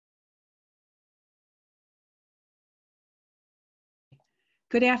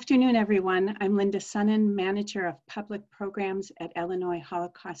Good afternoon, everyone. I'm Linda Sunnan, Manager of Public Programs at Illinois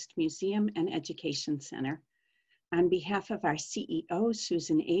Holocaust Museum and Education Center. On behalf of our CEO,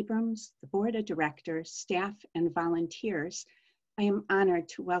 Susan Abrams, the Board of Directors, staff, and volunteers, I am honored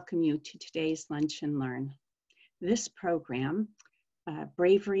to welcome you to today's Lunch and Learn. This program,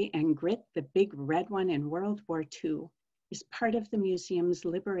 Bravery and Grit, the Big Red One in World War II, is part of the museum's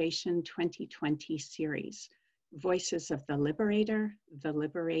Liberation 2020 series, Voices of the Liberator, the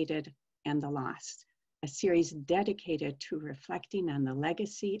Liberated, and the Lost, a series dedicated to reflecting on the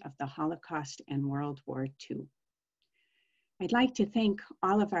legacy of the Holocaust and World War II. I'd like to thank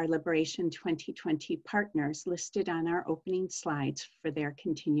all of our Liberation 2020 partners listed on our opening slides for their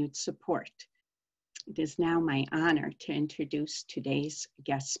continued support. It is now my honor to introduce today's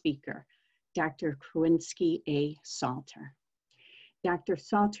guest speaker, Dr. Krewasky A. Salter. Dr.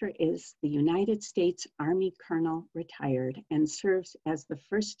 Salter is the United States Army Colonel retired and serves as the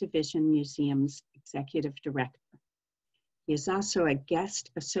 1st Division Museum's Executive Director. He is also a guest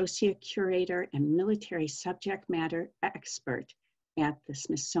associate curator and military subject matter expert at the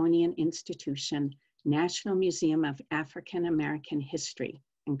Smithsonian Institution, National Museum of African American History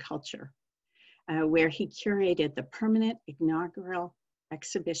and Culture, where he curated the permanent inaugural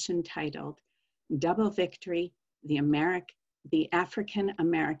exhibition titled Double Victory, the African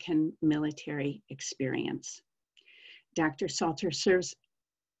American Military Experience. Dr. Salter serves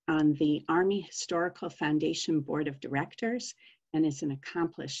on the Army Historical Foundation Board of Directors and is an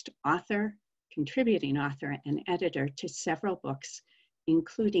accomplished author, contributing author, and editor to several books,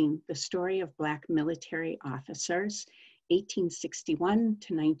 including The Story of Black Military Officers, 1861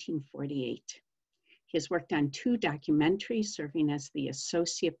 to 1948. He has worked on 2 documentaries, serving as the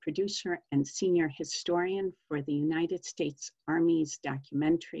associate producer and senior historian for the United States Army's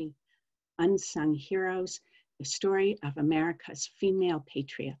documentary, Unsung Heroes, the Story of America's Female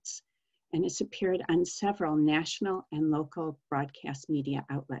Patriots, and has appeared on several national and local broadcast media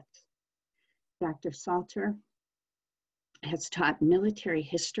outlets. Dr. Salter has taught military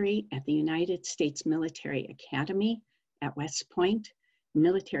history at the United States Military Academy at West Point,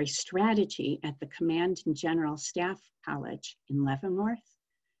 military strategy at the Command and General Staff College in Leavenworth,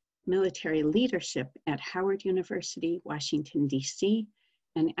 military leadership at Howard University, Washington, D.C.,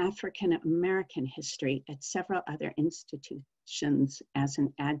 and African American history at several other institutions as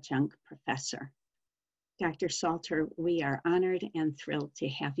an adjunct professor. Dr. Salter, we are honored and thrilled to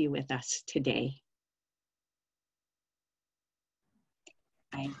have you with us today.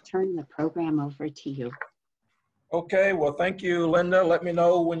 I turn the program over to you. Okay, well, thank you, Linda. Let me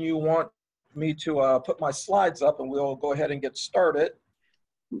know when you want me to put my slides up and we'll go ahead and get started.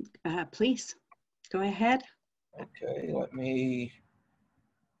 Please, go ahead. Okay, let me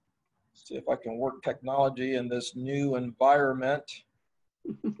see if I can work technology in this new environment.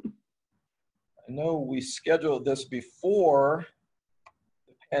 I know we scheduled this before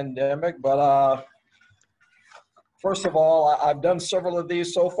the pandemic, but first of all, I've done several of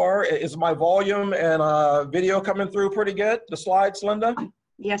these so far. Is my volume and video coming through pretty good, the slides, Linda?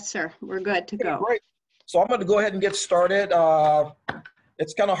 Yes, sir. We're good to go. Great. So I'm going to go ahead and get started.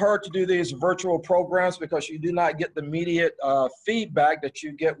 It's kind of hard to do these virtual programs because you do not get the immediate feedback that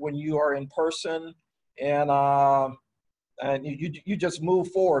you get when you are in person, and you just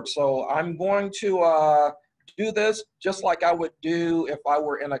move forward. So I'm going to do this just like I would do if I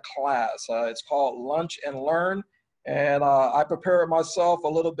were in a class. It's called Lunch and Learn. And I prepared myself a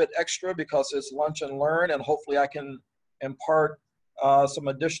little bit extra because it's Lunch and Learn, and hopefully I can impart some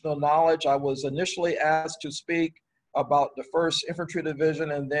additional knowledge. I was initially asked to speak about the 1st Infantry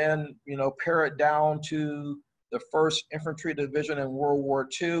Division and then, pare it down to the 1st Infantry Division in World War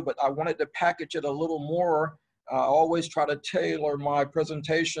II, but I wanted to package it a little more. I always try to tailor my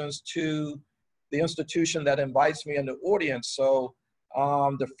presentations to the institution that invites me in the audience. So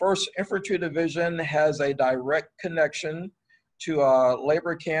the 1st Infantry Division has a direct connection to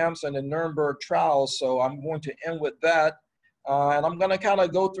labor camps and the Nuremberg trials, so I'm going to end with that. And I'm going to kind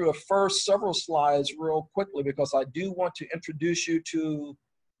of go through the first several slides real quickly because I do want to introduce you to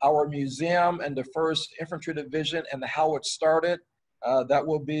our museum and the 1st Infantry Division and how it started. That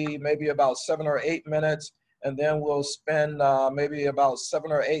will be maybe about 7 or 8 minutes. And then we'll spend maybe about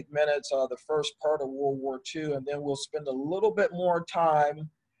 7 or 8 minutes the first part of World War II, and then we'll spend a little bit more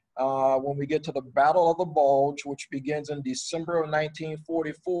time when we get to the Battle of the Bulge, which begins in December of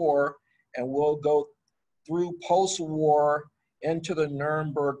 1944, and we'll go through post-war into the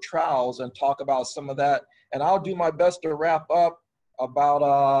Nuremberg trials and talk about some of that. And I'll do my best to wrap up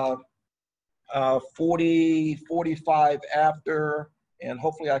about 45 after, and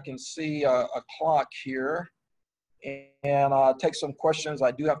hopefully I can see a clock here. and take some questions.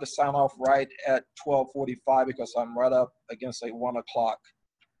 I do have to sign off right at 12:45 because I'm right up against a 1 o'clock.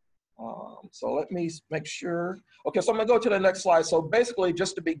 So let me make sure. Okay, so I'm gonna go to the next slide. So basically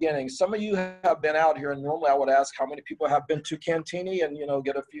just the beginning. Some of you have been out here, and normally I would ask how many people have been to Cantigny and, you know,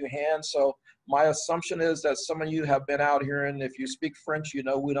 get a few hands. So my assumption is that some of you have been out here, and if you speak French, you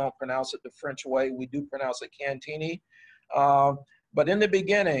know we don't pronounce it the French way. We do pronounce it Cantigny. But in the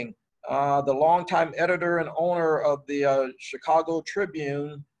beginning, the longtime editor and owner of the Chicago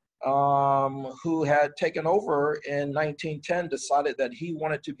Tribune, who had taken over in 1910, decided that he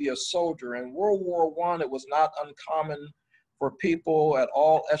wanted to be a soldier. In World War I, it was not uncommon for people at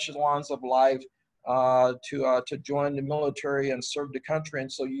all echelons of life to join the military and serve the country.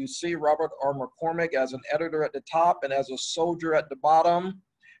 And so you see Robert R. McCormick as an editor at the top and as a soldier at the bottom.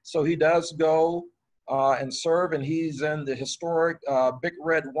 So he does go and serve, and he's in the historic Big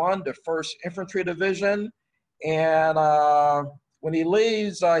Red One, the 1st Infantry Division. And when he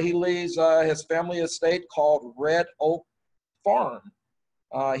leaves his family estate called Red Oak Farm.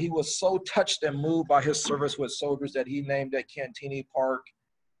 He was so touched and moved by his service with soldiers that he named it Cantigny Park,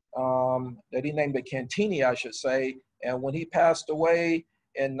 Cantigny, I should say. And when he passed away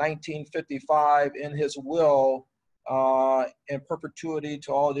in 1955, in his will, in perpetuity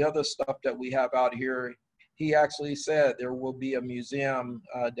to all the other stuff that we have out here, he actually said there will be a museum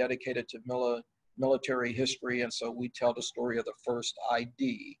dedicated to military history, and so we tell the story of the first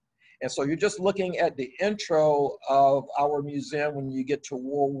ID. And so you're just looking at the intro of our museum when you get to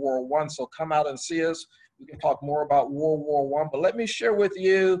World War I. So come out and see us. We can talk more about World War I, but let me share with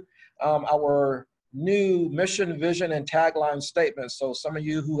you our new mission, vision, and tagline statements. So some of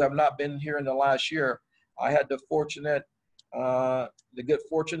you who have not been here in the last year, I had the good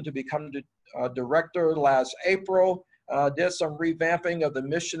fortune to become the director last April. Did some revamping of the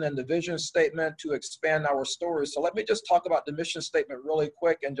mission and the vision statement to expand our story. So let me just talk about the mission statement really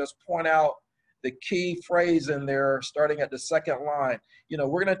quick and just point out the key phrase in there, starting at the second line. You know,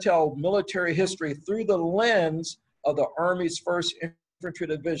 we're going to tell military history through the lens of the Army's 1st Infantry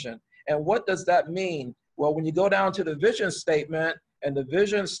Division. And what does that mean? Well, when you go down to the vision statement, and the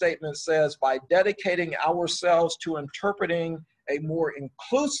vision statement says, by dedicating ourselves to interpreting a more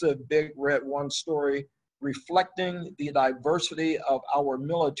inclusive Big Red One story, reflecting the diversity of our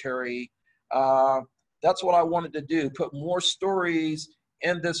military. That's what I wanted to do, put more stories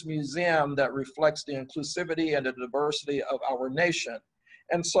in this museum that reflects the inclusivity and the diversity of our nation.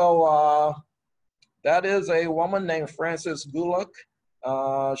 And so that is a woman named Frances Gulick.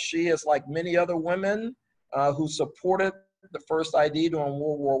 She is like many other women who supported the first ID during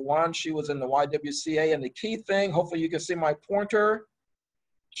World War I. She was in the WWII, and the key thing, hopefully you can see my pointer,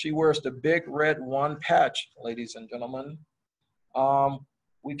 she wears the Big Red One patch, ladies and gentlemen.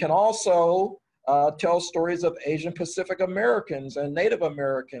 We can also tell stories of Asian Pacific Americans and Native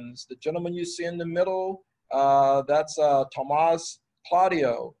Americans. The gentleman you see in the middle, that's Tomas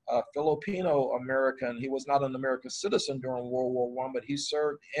Claudio, a Filipino American. He was not an American citizen during World War I, but he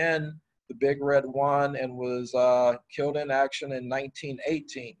served in the Big Red One and was killed in action in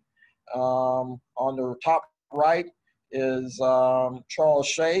 1918. On the top right is Charles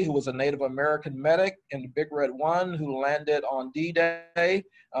Shea, who was a Native American medic in the Big Red One who landed on D-Day.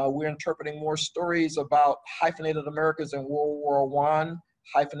 We're interpreting more stories about hyphenated Americans in World War I.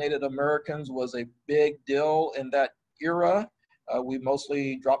 Hyphenated Americans was a big deal in that era. We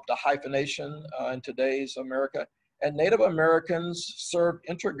mostly dropped the hyphenation in today's America. And Native Americans served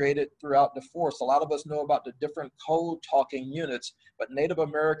integrated throughout the force. A lot of us know about the different code talking units, but Native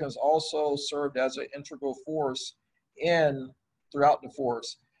Americans also served as an integral force throughout the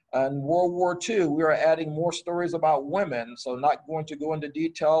force. In World War II, we are adding more stories about women. So not going to go into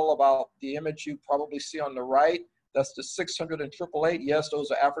detail about the image you probably see on the right. That's the 600 and 888. Yes,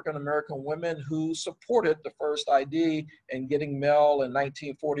 those are African-American women who supported the first ID in getting mail in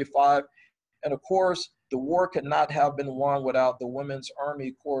 1945. And of course, the war could not have been won without the Women's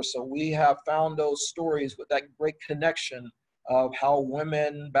Army Corps. So we have found those stories with that great connection of how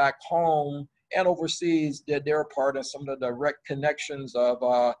women back home and overseas did their part, and some of the direct connections of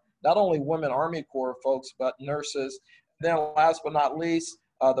not only Women Army Corps folks, but nurses. Then last but not least,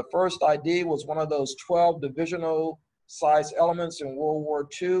 the first ID was one of those 12 divisional size elements in World War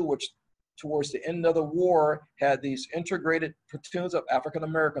II, which towards the end of the war had these integrated platoons of African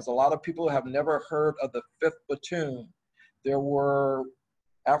Americans. A lot of people have never heard of the 5th platoon. There were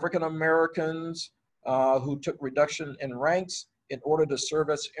African Americans who took reduction in ranks in order to serve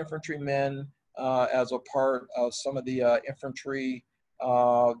as infantrymen as a part of some of the infantry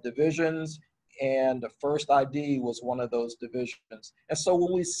divisions. and the first ID was one of those divisions. And so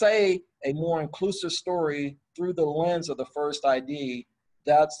when we say a more inclusive story through the lens of the first ID,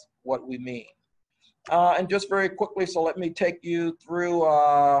 that's what we mean. And just very quickly, so let me take you through,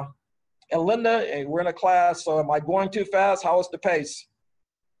 and Linda, we're in a class, so am I going too fast? How is the pace?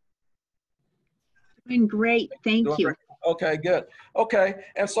 Doing great, thank you. Great. Okay, good. Okay,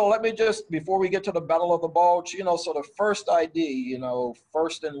 and so let me just, before we get to the Battle of the Bulge, you know, so the first ID, you know,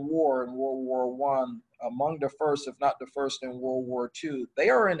 first in war in World War I, among the first, if not the first in World War II, they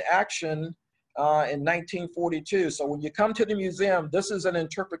are in action in 1942. So when you come to the museum, this is an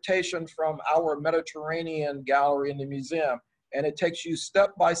interpretation from our Mediterranean gallery in the museum, and it takes you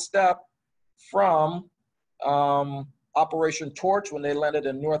step by step from Operation Torch when they landed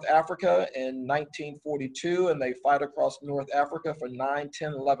in North Africa in 1942, and they fight across North Africa for 9,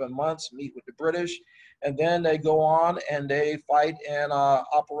 10, 11 months, meet with the British, and then they go on and they fight in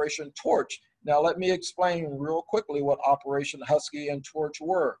Operation Torch. Now let me explain real quickly what Operation Husky and Torch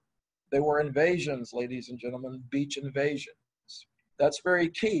were. They were invasions, ladies and gentlemen, beach invasions. That's very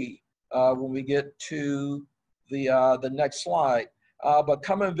key when we get to the next slide. But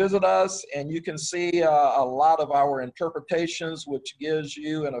come and visit us, and you can see a lot of our interpretations, which gives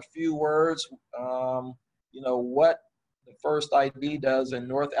you, in a few words, you know, what the first ID does in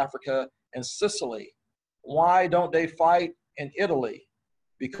North Africa and Sicily. Why don't they fight in Italy?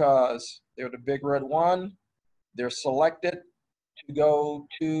 Because they're the Big Red One. They're selected to go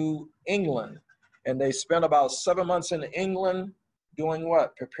to England, and they spent about 7 months in England doing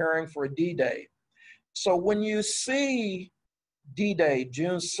what? Preparing for D-Day. So when you see D-Day,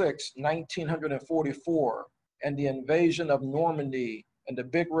 June 6, 1944, and the invasion of Normandy, and the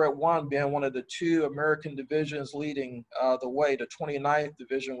Big Red One being one of the 2 American divisions leading the way. The 29th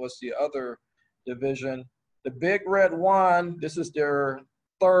Division was the other division. The Big Red One, this is their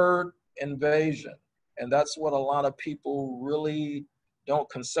 3rd invasion. And that's what a lot of people really don't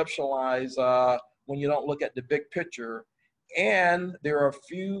conceptualize when you don't look at the big picture. And there are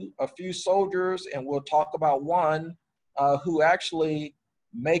a few soldiers, and we'll talk about one, who actually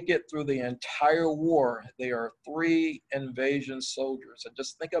make it through the entire war. They are 3 invasion soldiers. And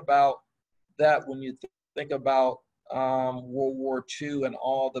just think about that when you think about World War II and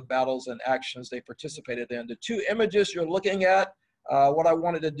all the battles and actions they participated in. The 2 images you're looking at, what I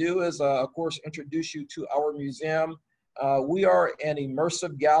wanted to do is, of course, introduce you to our museum. We are an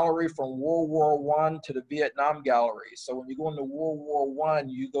immersive gallery from World War I to the Vietnam gallery. So when you go into World War I,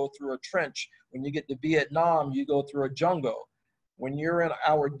 you go through a trench. When you get to Vietnam, you go through a jungle. When you're in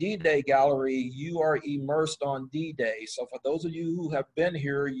our D-Day gallery, you are immersed on D-Day. So for those of you who have been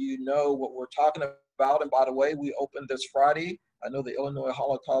here, you know what we're talking about. And by the way, we open this Friday. I know the Illinois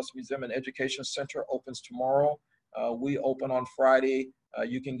Holocaust Museum and Education Center opens tomorrow. We open on Friday.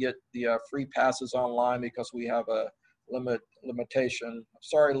 You can get the free passes online because we have a limitation.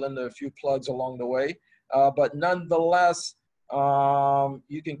 Sorry, Linda, a few plugs along the way. But nonetheless,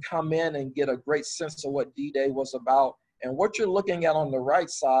 you can come in and get a great sense of what D-Day was about. And what you're looking at on the right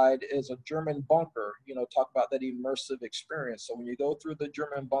side is a German bunker, you know, talk about that immersive experience. So when you go through the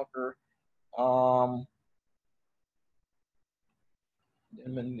German bunker,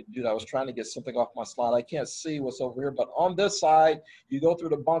 dude, I was trying to get something off my slide. I can't see what's over here, but on this side, you go through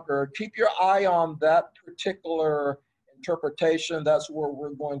the bunker. Keep your eye on that particular interpretation. That's where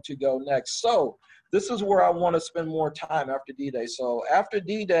we're going to go next. So this is where I want to spend more time after D-Day. So after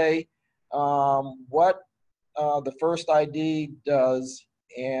D-Day, what the first ID does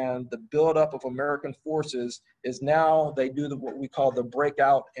and the buildup of American forces is now they do what we call the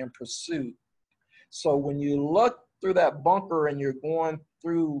breakout and pursuit. So when you look through that bunker and you're going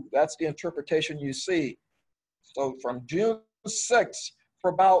through, that's the interpretation you see. So from June 6th,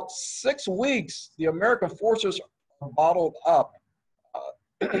 for about 6 weeks, the American forces are bottled up.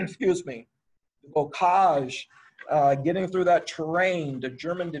 Excuse me, the bocage, getting through that terrain, the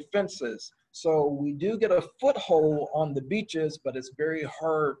German defenses. So we do get a foothold on the beaches, but it's very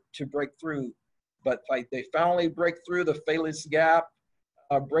hard to break through. But like they finally break through the Falaise Gap,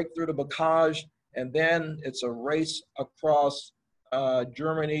 break through the bocage, and then it's a race across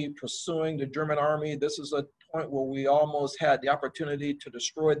Germany, pursuing the German army. This is a point where we almost had the opportunity to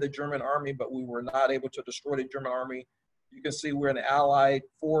destroy the German army, but we were not able to destroy the German army. You can see we're an allied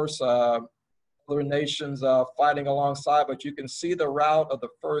force, other nations fighting alongside, but you can see the route of the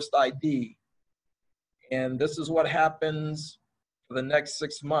first ID. And this is what happens for the next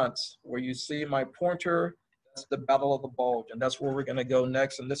 6 months, where you see my pointer, that's the Battle of the Bulge, and that's where we're gonna go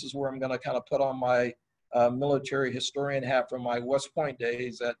next. And this is where I'm gonna kind of put on my military historian hat from my West Point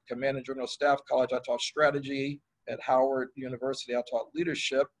days. At Command and General Staff College, I taught strategy. At Howard University, I taught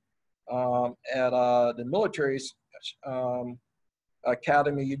leadership. at the military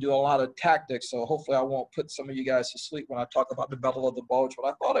academy, you do a lot of tactics. So hopefully I won't put some of you guys to sleep when I talk about the Battle of the Bulge, but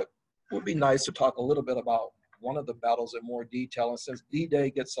I thought it would be nice to talk a little bit about one of the battles in more detail. And since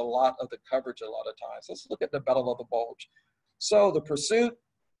D-Day gets a lot of the coverage a lot of times, let's look at the Battle of the Bulge. So the pursuit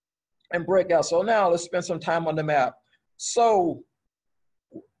and breakout. So now let's spend some time on the map. So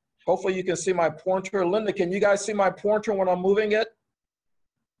hopefully you can see my pointer. Linda, can you guys see my pointer when I'm moving it?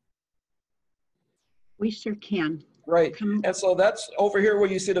 We sure can. Right. And so that's over here where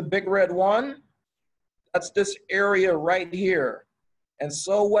you see the big red one. That's this area right here. And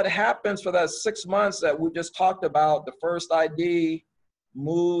so what happens for that 6 months that we just talked about, the first ID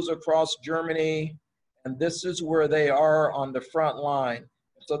moves across Germany, and this is where they are on the front line.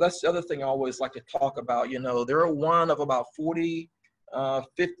 So that's the other thing I always like to talk about. You know, they're one of about 40,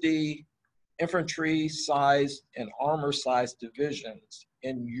 50 infantry-sized and armor-sized divisions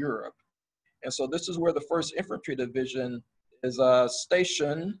in Europe. And so this is where the 1st Infantry Division is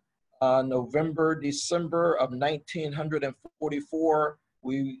stationed. November, December of 1944,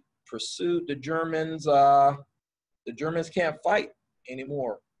 we pursued the Germans. The Germans can't fight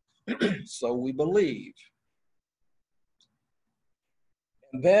anymore, so we believe.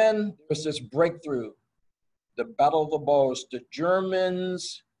 And then there's this breakthrough, the Battle of the Bulge. The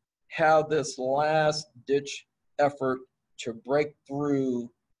Germans have this last-ditch effort to break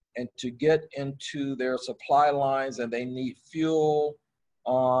through and to get into their supply lines, and they need fuel,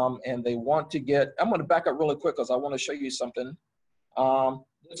 and they want to get, I'm gonna back up really quick because I wanna show you something.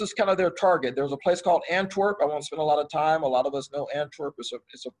 This is kind of their target. There's a place called Antwerp. I won't spend a lot of time. A lot of us know Antwerp is a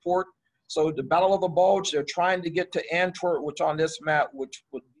port. So the Battle of the Bulge, they're trying to get to Antwerp, which on this map, which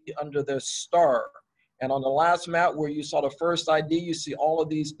would be under this star. And on the last map where you saw the first ID, you see all of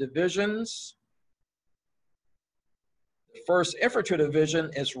these divisions. The 1st Infantry Division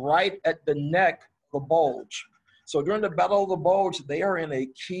is right at the neck of the Bulge. So during the Battle of the Bulge, they are in a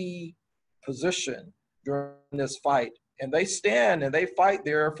key position during this fight. And they stand and they fight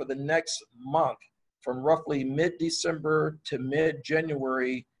there for the next month, from roughly mid-December to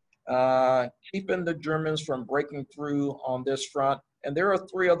mid-January, keeping the Germans from breaking through on this front. And there are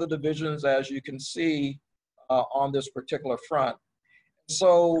 3 other divisions, as you can see, on this particular front.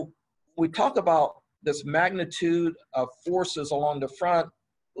 So we talk about this magnitude of forces along the front.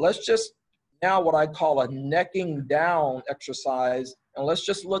 Let's just now what I call a necking down exercise, and let's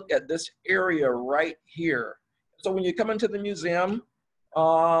just look at this area right here. So when you come into the museum,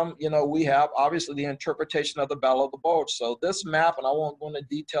 you know, we have obviously the interpretation of the Battle of the Bulge. So this map, and I won't go into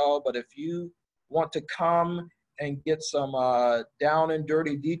detail, but if you want to come and get some down and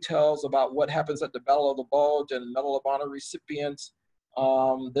dirty details about what happens at the Battle of the Bulge and Medal of Honor recipients,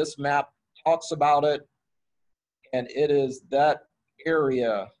 this map talks about it, and it is that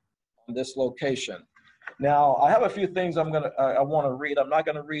area on this location. Now, I have a few things I want to read. I'm not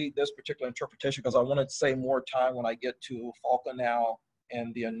going to read this particular interpretation because I want to say more time when I get to Falkenau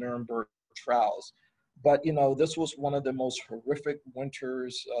and the Nuremberg trials. But, you know, this was one of the most horrific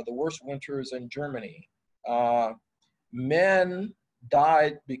winters, the worst winters in Germany. Men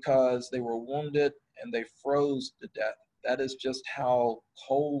died because they were wounded and they froze to death. That is just how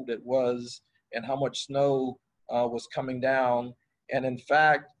cold it was and how much snow was coming down. And in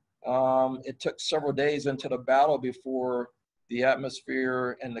fact, it took several days into the battle before the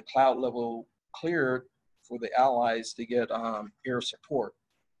atmosphere and the cloud level cleared for the Allies to get air support.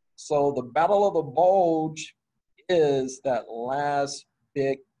 So the Battle of the Bulge is that last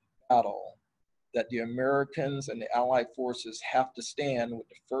big battle that the Americans and the Allied forces have to stand with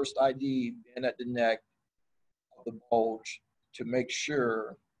the first ID being at the neck of the Bulge to make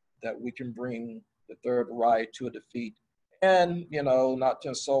sure that we can bring the Third Reich to a defeat. And, you know, not to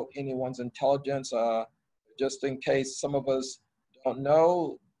insult anyone's intelligence, just in case some of us don't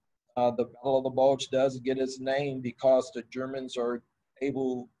know, the Battle of the Bulge does get its name because the Germans are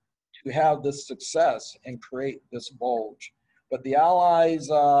able to have this success and create this bulge. But the Allies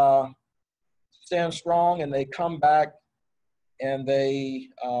stand strong and they come back and they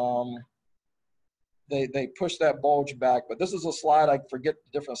push that bulge back. But this is a slide, I forget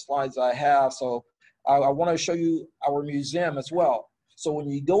the different slides I have, so I want to show you our museum as well. So when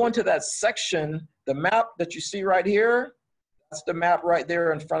you go into that section, the map that you see right here, that's the map right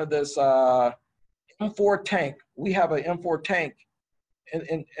there in front of this M4 tank. We have an M4 tank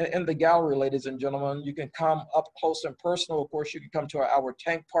in the gallery, ladies and gentlemen. You can come up close and personal. Of course, you can come to our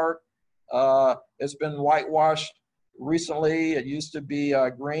tank park. It's been whitewashed recently. It used to be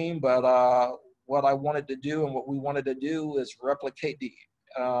green, but what I wanted to do and what we wanted to do is replicate the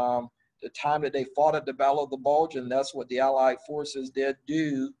time that they fought at the Battle of the Bulge, and that's what the Allied forces did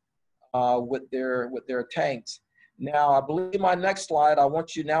do with their tanks. Now, I believe my next slide, I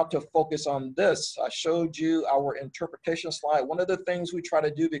want you now to focus on this. I showed you our interpretation slide. One of the things we try to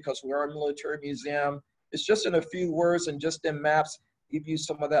do, because we are a military museum, is just in a few words and just in maps, give you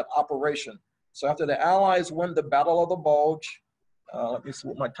some of that operation. So after the Allies win the Battle of the Bulge, let me see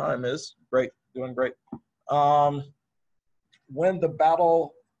what my time is. Great, doing great. Win the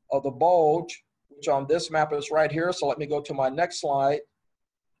Battle of the Bulge, which on this map is right here. So let me go to my next slide.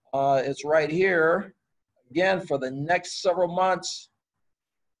 It's right here. Again, for the next several months,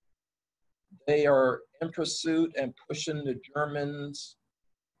 they are in pursuit and pushing the Germans.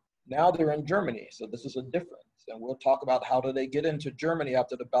 Now they're in Germany, so this is a difference. And we'll talk about how do they get into Germany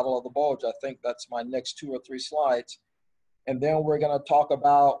after the Battle of the Bulge. I think that's my next 2 or 3 slides. And then we're gonna talk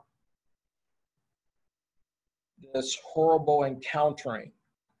about this horrible encountering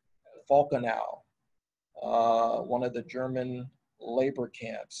at Falkenau, one of the German labor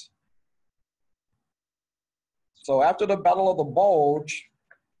camps. So after the Battle of the Bulge,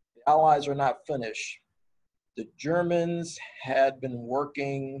 the Allies are not finished. The Germans had been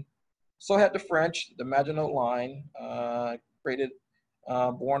working, so had the French, the Maginot Line, born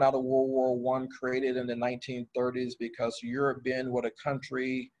out of World War I, created in the 1930s because Europe being what a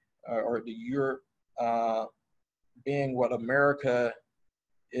country, or the Europe being what America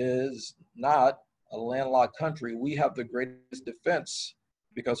is not, a landlocked country, we have the greatest defense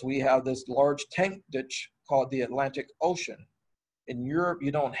because we have this large tank ditch called the Atlantic Ocean. In Europe, you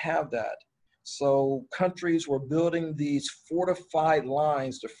don't have that. So countries were building these fortified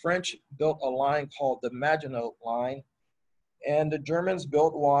lines. The French built a line called the Maginot Line, and the Germans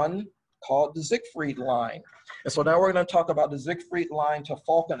built one called the Siegfried Line. And so now we're going to talk about the Siegfried Line to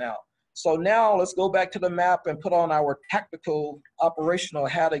Falkenau. So now let's go back to the map and put on our tactical operational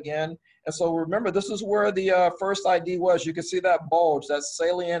hat again. And so remember, this is where the first ID was. You can see that bulge, that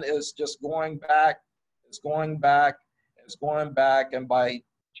salient is just going back, it's going back, it's going back. And by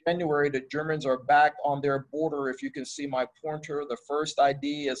January, the Germans are back on their border. If you can see my pointer, the first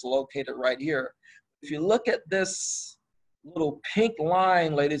ID is located right here. If you look at this little pink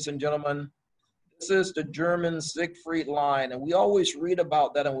line, ladies and gentlemen, this is the German Siegfried Line, and we always read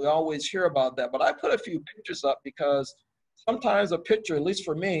about that and we always hear about that, but I put a few pictures up because sometimes a picture, at least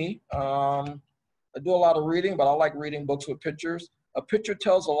for me, I do a lot of reading, but I like reading books with pictures. A picture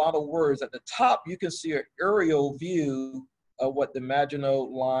tells a lot of words. At the top, you can see an aerial view of what the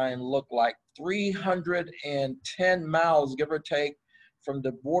Maginot Line looked like. 310 miles, give or take, from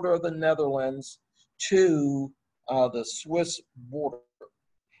the border of the Netherlands to the Swiss border.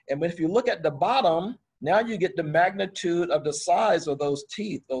 And if you look at the bottom, now you get the magnitude of the size of those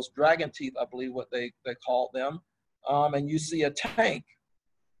teeth, those dragon teeth, I believe what they called them. And you see a tank.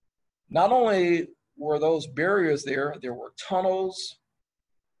 Not only were those barriers there were tunnels,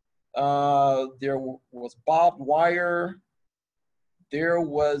 there was barbed wire, there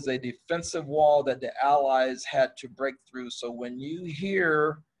was a defensive wall that the Allies had to break through. So when you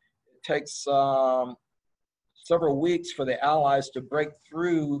hear it takes several weeks for the Allies to break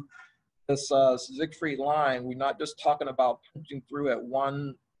through this Siegfried Line, we're not just talking about punching through at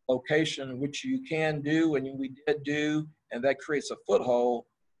one location, which you can do and we did do, and that creates a foothold,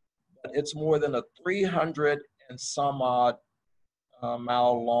 but it's more than a 300 and some odd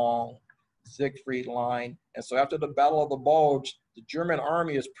mile long Siegfried Line. And so after the Battle of the Bulge, the German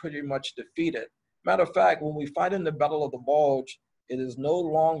army is pretty much defeated. Matter of fact, when we fight in the Battle of the Bulge, it is no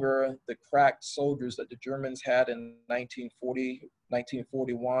longer the cracked soldiers that the Germans had in 1940,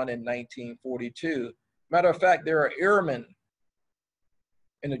 1941, and 1942. Matter of fact, there are airmen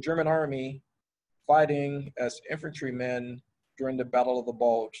in the German army fighting as infantrymen during the Battle of the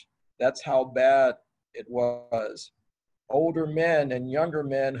Bulge. That's how bad it was. Older men and younger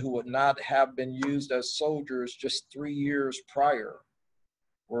men who would not have been used as soldiers just 3 years prior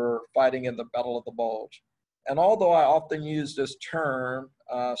were fighting in the Battle of the Bulge. And although I often use this term,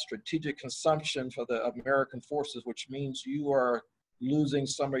 strategic consumption for the American forces, which means you are losing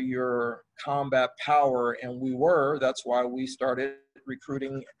some of your combat power, and we were, that's why we started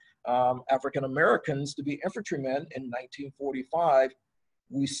recruiting African Americans to be infantrymen in 1945,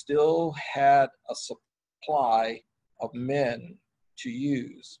 we still had a supply of men to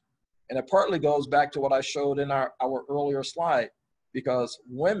use. And it partly goes back to what I showed in our earlier slide, because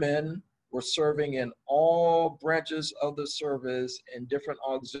women were serving in all branches of the service in different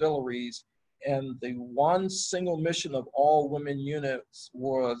auxiliaries. And the one single mission of all women units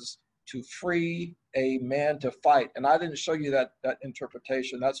was to free a man to fight. And I didn't show you that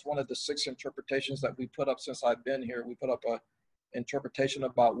interpretation. That's one of the 6 interpretations that we put up since I've been here. We put up a interpretation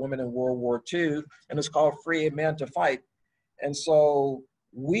about women in World War II, and it's called Free a Man to Fight. And so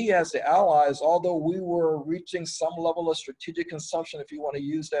we as the Allies, although we were reaching some level of strategic consumption, if you want to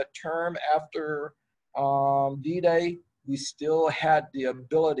use that term, after D-Day, we still had the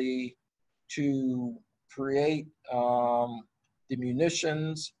ability to create the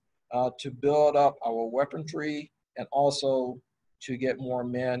munitions, to build up our weaponry, and also to get more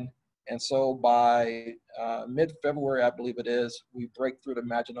men. And so by mid-February, I believe it is, we break through the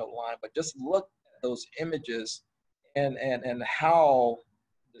Maginot Line. But just look at those images and how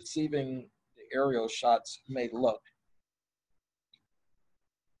deceiving the aerial shots may look.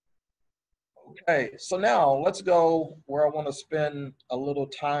 Okay, so now let's go where I want to spend a little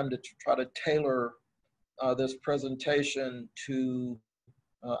time to try to tailor this presentation to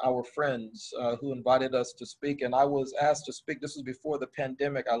our friends who invited us to speak. And I was asked to speak. This was before the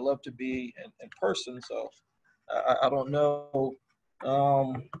pandemic. I love to be in person, so I don't know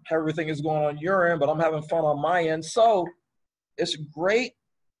how everything is going on your end, but I'm having fun on my end. So it's great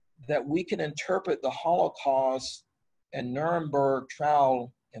that we can interpret the Holocaust and Nuremberg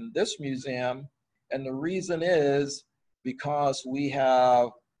trial in this museum. And the reason is because we have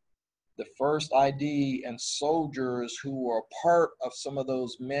the first ID and soldiers who were part of some of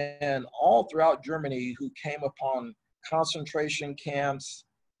those men all throughout Germany who came upon concentration camps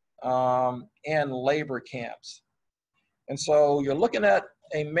and labor camps. And so you're looking at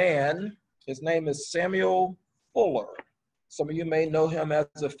a man, his name is Samuel Fuller. Some of you may know him as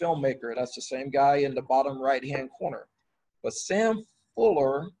a filmmaker. That's the same guy in the bottom right-hand corner. But Sam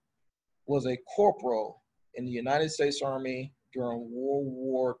Fuller was a corporal in the United States Army during World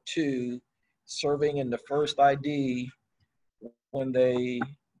War II, serving in the first ID when they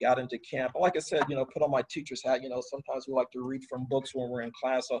got into camp. Like I said, you know, put on my teacher's hat. You know, sometimes we like to read from books when we're in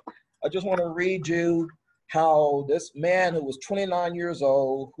class. So I just want to read you how this man who was 29 years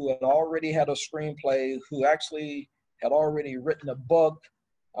old, who had already had a screenplay, who actually had already written a book,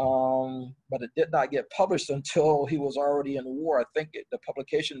 but it did not get published until he was already in war. I think the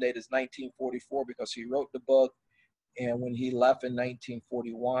publication date is 1944 because he wrote the book, and when he left in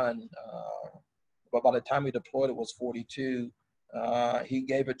 1941, but by the time he deployed, it was 42. He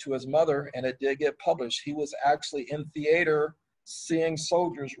gave it to his mother, and it did get published. He was actually in theater seeing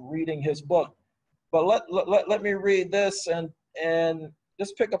soldiers reading his book. But let me read this and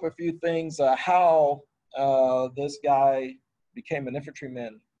just pick up a few things, how this guy became an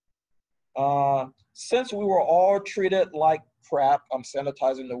infantryman. Since we were all treated like crap, I'm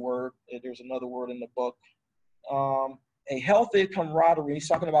sanitizing the word, there's another word in the book, a healthy camaraderie, he's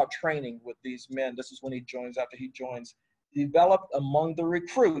talking about training with these men, this is when he joins, after he joins, developed among the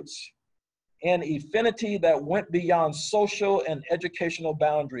recruits an affinity that went beyond social and educational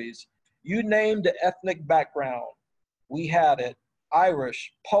boundaries. You name the ethnic background, we had it.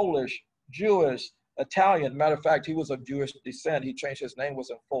 Irish, Polish, Jewish, Italian. Matter of fact, he was of Jewish descent. He changed his name,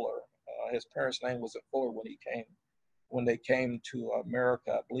 wasn't Fuller. His parents' name wasn't Fuller when they came to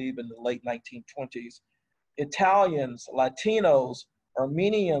America, I believe in the late 1920s. Italians, Latinos,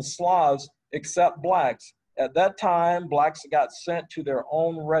 Armenians, Slavs, except blacks. At that time, blacks got sent to their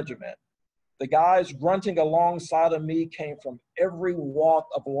own regiment. The guys grunting alongside of me came from every walk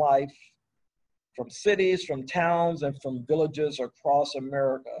of life, from cities, from towns, and from villages across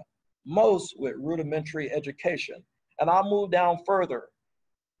America, most with rudimentary education. And I'll move down further.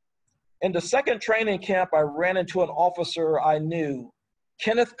 In the second training camp, I ran into an officer I knew,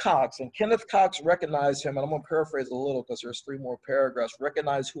 Kenneth Cox, and Kenneth Cox recognized him, and I'm gonna paraphrase a little because there's 3 more paragraphs,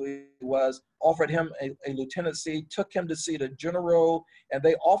 recognized who he was, offered him a lieutenancy, took him to see the general, and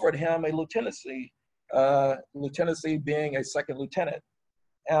they offered him a lieutenancy, lieutenancy being a second lieutenant.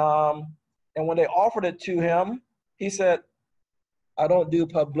 And when they offered it to him, he said, I don't do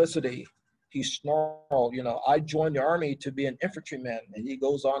publicity. He snarled, you know, I joined the army to be an infantryman. And he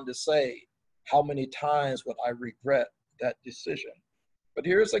goes on to say, how many times would I regret that decision? But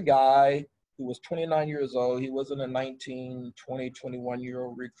here's a guy who was 29 years old. He wasn't a 19, 20,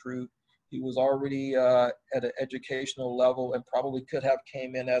 21-year-old recruit. He was already at an educational level and probably could have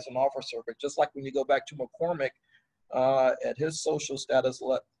came in as an officer. But just like when you go back to McCormick, at his social status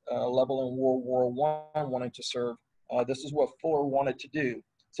level in World War I, wanting to serve, this is what Fuller wanted to do.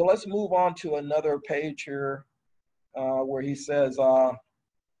 So let's move on to another page here where he says,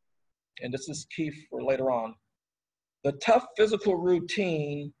 and this is key for later on, the tough physical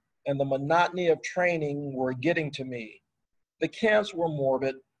routine and the monotony of training were getting to me. The camps were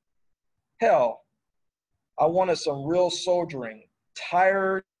morbid. Hell, I wanted some real soldiering,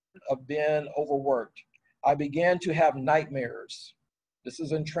 tired of being overworked. I began to have nightmares. This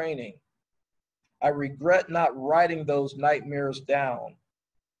is in training. I regret not writing those nightmares down.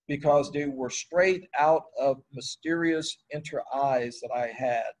 because they were straight out of mysterious inner eyes that I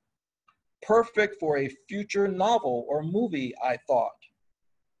had. Perfect for a future novel or movie, I thought.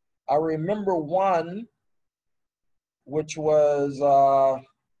 I remember one, which was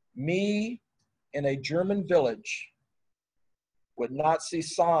me in a German village with Nazi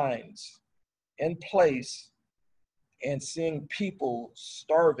signs in place and seeing people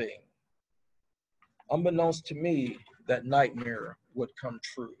starving. Unbeknownst to me, that nightmare would come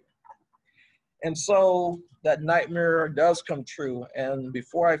true. And so that nightmare does come true. And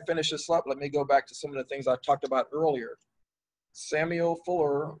before I finish this up, let me go back to some of the things I talked about earlier. Samuel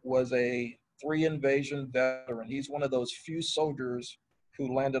Fuller was a 3 invasion veteran. He's one of those few soldiers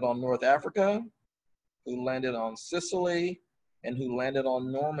who landed on North Africa, who landed on Sicily, and who landed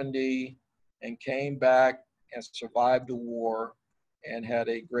on Normandy and came back and survived the war and had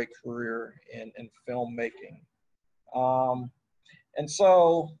a great career in filmmaking. And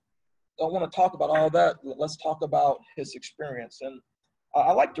so I don't want to talk about all that. Let's talk about his experience. And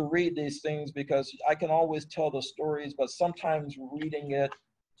I like to read these things because I can always tell the stories, but sometimes reading it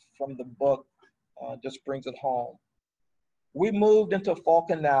from the book just brings it home. We moved into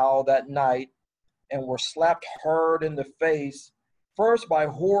Falkenau that night and were slapped hard in the face, first by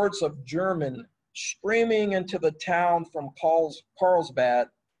hordes of German streaming into the town from Carlsbad,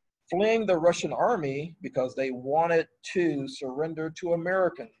 fleeing the Russian army because they wanted to surrender to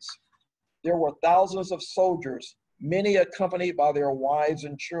Americans. There were thousands of soldiers, many accompanied by their wives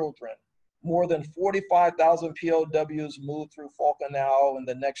and children. More than 45,000 POWs moved through Falkenau in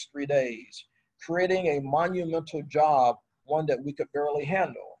the next 3 days, creating a monumental job, one that we could barely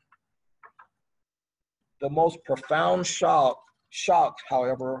handle. The most profound shock,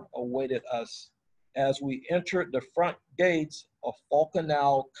 however, awaited us as we entered the front gates of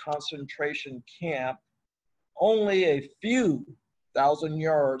Falkenau concentration camp, only a few thousand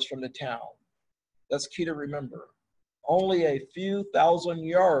yards from the town. That's key to remember. Only a few thousand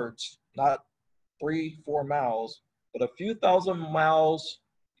yards, not 3-4 miles, but a few thousand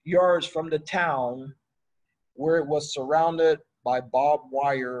yards from the town, where it was surrounded by barbed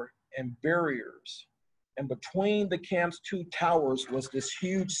wire and barriers. And between the camp's 2 towers was this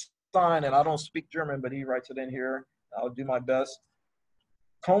huge sign, and I don't speak German, but he writes it in here. I'll do my best.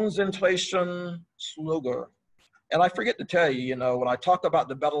 Concentration Lager. And I forget to tell you, when I talk about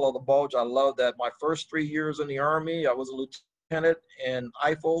the Battle of the Bulge, I love that my first 3 years in the Army, I was a lieutenant in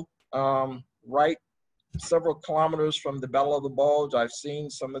Eifel, right several kilometers from the Battle of the Bulge. I've seen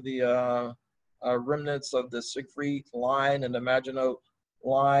some of the remnants of the Siegfried Line and the Maginot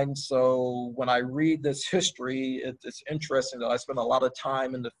Line. So when I read this history, it's interesting that I spent a lot of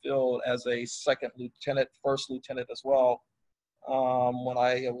time in the field as a second lieutenant, first lieutenant as well, when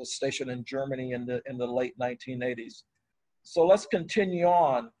I was stationed in Germany in the late 1980s. So let's continue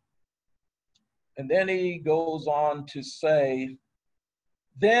on. And then he goes on to say,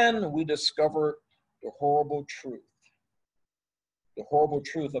 then we discovered the horrible truth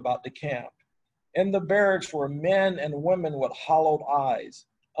about the camp. In the barracks were men and women with hollowed eyes,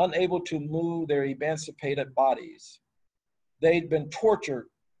 unable to move their emancipated bodies. They'd been tortured,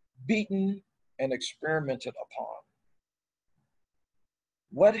 beaten, and experimented upon.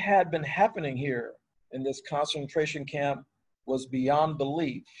 What had been happening here in this concentration camp was beyond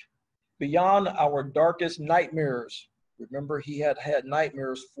belief, beyond our darkest nightmares. Remember, he had had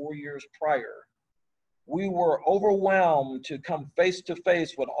nightmares 4 years prior. We were overwhelmed to come face to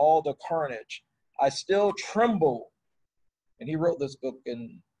face with all the carnage. I still tremble, and he wrote this book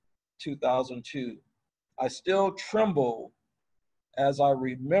in 2002. I still tremble as I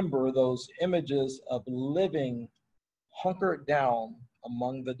remember those images of living hunkered down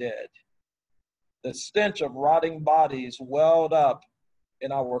among the dead. The stench of rotting bodies welled up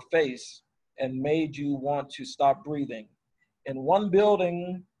in our face and made you want to stop breathing. In one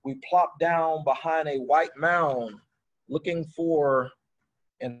building, we plopped down behind a white mound, looking for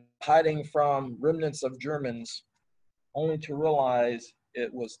and hiding from remnants of Germans, only to realize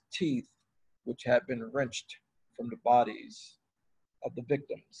it was teeth which had been wrenched from the bodies of the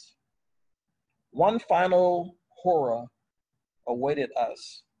victims. One final horror awaited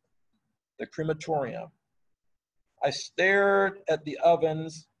us, the crematorium. I stared at the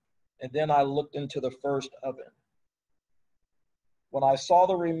ovens, and then I looked into the first oven. When I saw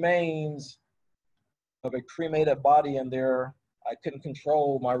the remains of a cremated body in there, I couldn't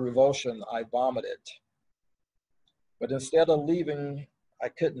control my revulsion. I vomited. But instead of leaving, I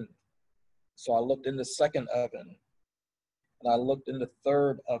couldn't. So I looked in the second oven, and I looked in the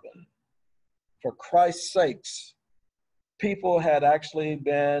third oven. For Christ's sakes, people had actually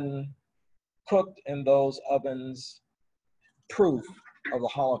been cooked in those ovens. Proof of the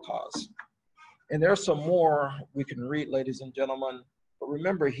Holocaust. And there's some more we can read, ladies and gentlemen. But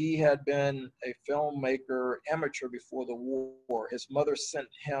remember, he had been a filmmaker, amateur before the war. His mother sent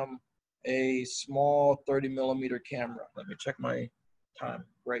him a small 30mm camera. Let me check my time.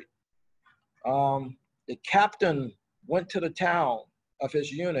 Great. The captain went to the town of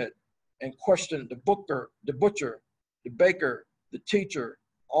his unit and questioned the butcher, the baker, the teacher,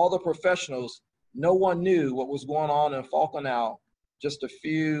 all the professionals. No one knew what was going on in Falkenau, just a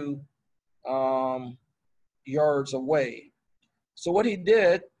few yards away. So what he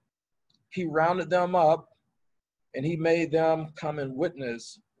did, he rounded them up and he made them come and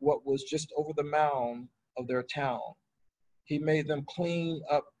witness what was just over the mound of their town. He made them clean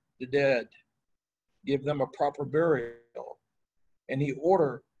up the dead, give them a proper burial. And he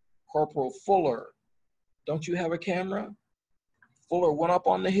ordered Corporal Fuller, don't you have a camera? Fuller went up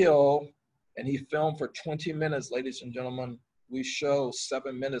on the hill and he filmed for 20 minutes, ladies and gentlemen. We show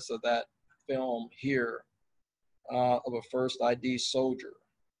 7 minutes of that film here of a first ID soldier.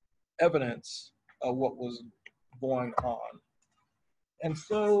 Evidence of what was going on. And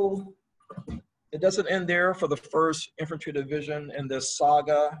so it doesn't end there for the 1st Infantry Division in this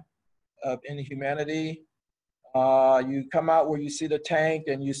saga of inhumanity. You come out where you see the tank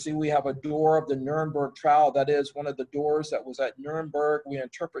and you see we have a door of the Nuremberg trial. That is one of the doors that was at Nuremberg. We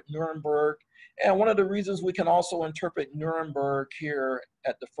interpret Nuremberg. And one of the reasons we can also interpret Nuremberg here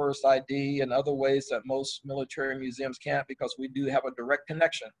at the First ID and other ways that most military museums can't, because we do have a direct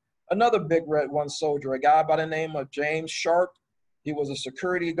connection. Another Big Red One soldier, a guy by the name of James Sharp. He was a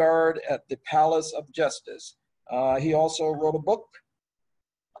security guard at the Palace of Justice. He also wrote a book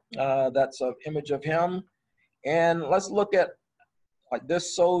that's an image of him. And let's look at like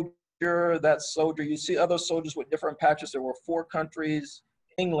this soldier, that soldier. You see other soldiers with different patches. There were 4 countries,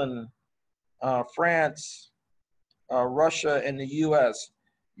 England, France, Russia, and the US.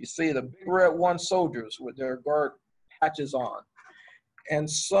 You see the Big Red One soldiers with their guard patches on. And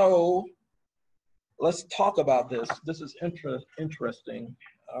so let's talk about this. This is interesting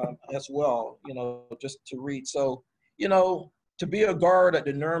as well, you know, just to read. So, you know, to be a guard at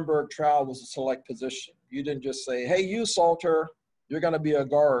the Nuremberg trial was a select position. You didn't just say, hey, you Salter, you're going to be a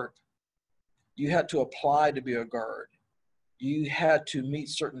guard. You had to apply to be a guard. You had to meet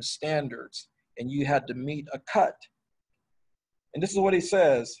certain standards and you had to meet a cut. And this is what he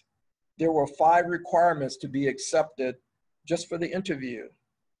says. There were 5 requirements to be accepted just for the interview.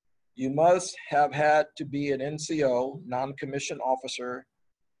 You must have had to be an NCO, non-commissioned officer.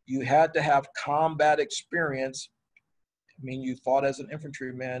 You had to have combat experience. I mean, you fought as an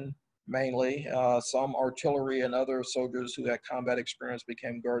infantryman mainly. Some artillery and other soldiers who had combat experience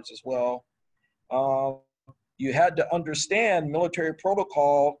became guards as well. You had to understand military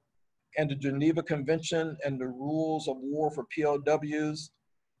protocol and the Geneva Convention and the rules of war for POWs.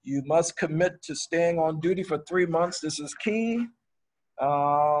 You must commit to staying on duty for 3 months. This is key.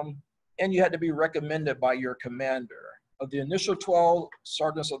 And you had to be recommended by your commander. Of the initial 12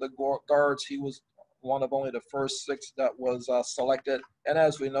 sergeants of the guards, he was one of only the first 6 that was selected. And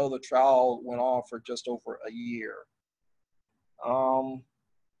as we know, the trial went on for just over a year.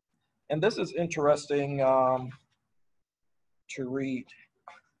 And this is interesting to read.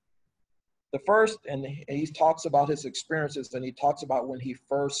 The first, and he talks about his experiences, and he talks about when he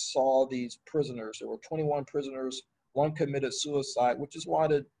first saw these prisoners. There were 21 prisoners, 1 committed suicide, which is why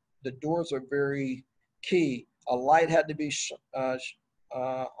the doors are very key. A light had to be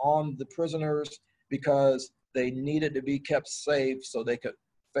on the prisoners because they needed to be kept safe so they could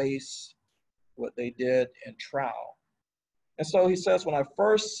face what they did in trial. And so he says, when I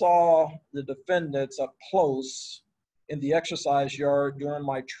first saw the defendants up close in the exercise yard during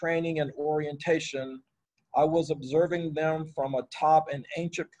my training and orientation, I was observing them from atop an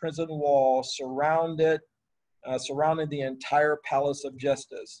ancient prison wall surrounding the entire Palace of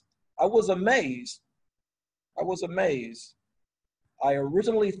Justice. I was amazed. I was amazed. I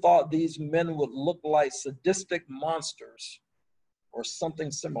originally thought these men would look like sadistic monsters or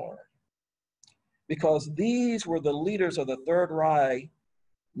something similar, because these were the leaders of the Third Reich,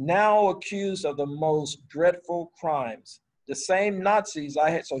 now accused of the most dreadful crimes. The same Nazis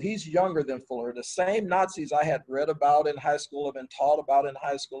I had, so he's younger than Fuller, the same Nazis I had read about in high school, have been taught about in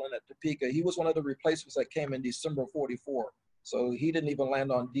high school and at Topeka. He was one of the replacements that came in December 44. So he didn't even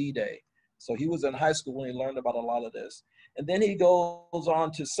land on D-Day. So he was in high school when he learned about a lot of this. And then he goes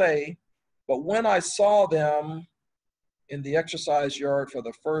on to say, but when I saw them in the exercise yard for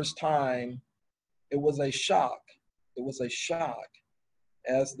the first time, it was a shock. It was a shock,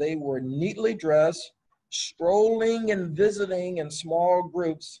 as they were neatly dressed, strolling and visiting in small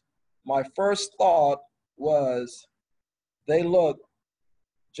groups. My first thought was, they look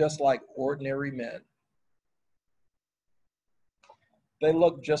just like ordinary men. They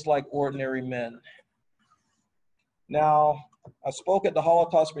look just like ordinary men. Now, I spoke at the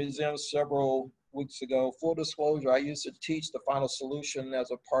Holocaust Museum several weeks ago. Full disclosure, I used to teach the final solution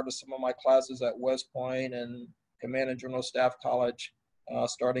as a part of some of my classes at West Point and Command and General Staff College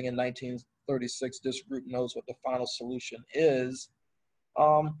starting in 1936. This group knows what the final solution is.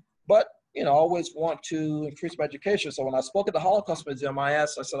 But I always want to increase my education. So when I spoke at the Holocaust Museum, I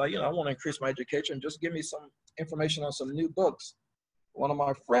said, I want to increase my education. Just give me some information on some new books. One of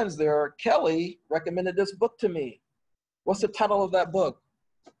my friends there, Kelly, recommended this book to me. What's the title of that book?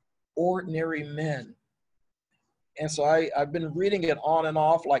 Ordinary Men. And so I've been reading it on and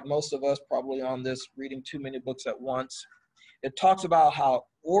off, like most of us probably on this, reading too many books at once. It talks about how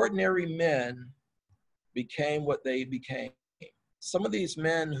ordinary men became what they became. Some of these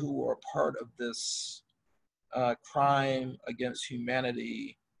men who were part of this crime against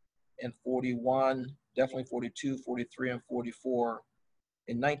humanity in 41, definitely 42, 43, and 44,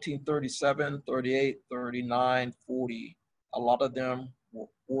 in 1937, 38, 39, 40, a lot of them were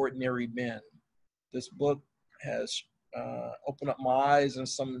ordinary men. This book has opened up my eyes in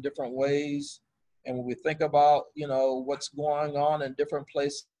some different ways. And when we think about, what's going on in different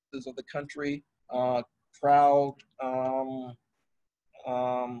places of the country, crowd,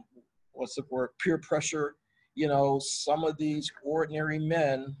 what's the word, peer pressure, some of these ordinary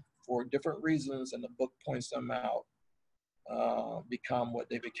men, for different reasons, and the book points them out, become what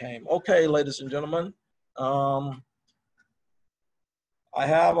they became. Okay, ladies and gentlemen, I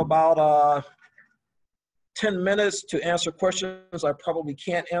have about 10 minutes to answer questions I probably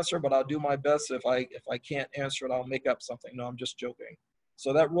can't answer, but I'll do my best. If I can't answer it, I'll make up something. No, I'm just joking.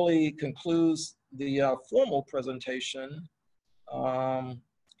 So that really concludes the formal presentation.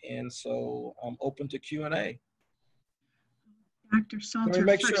 And so I'm open to Q&A. Dr. Salter, let me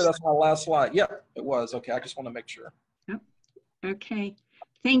make sure that's my last slide. Yep, it was. Okay, I just want to make sure. Yep. Okay,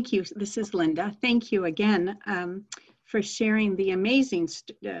 thank you. This is Linda. Thank you again for sharing the amazing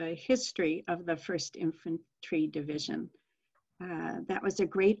history of the 1st Infantry Division. That was a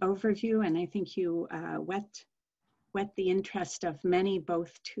great overview, and I think you whet the interest of many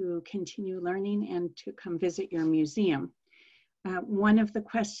both to continue learning and to come visit your museum. One of the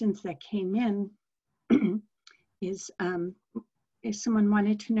questions that came in is if someone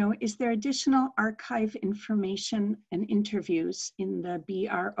wanted to know, is there additional archive information and interviews in the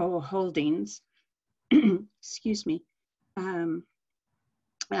BRO holdings, excuse me,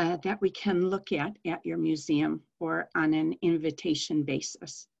 that we can look at your museum or on an invitation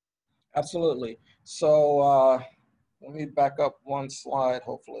basis? Absolutely. So let me back up one slide,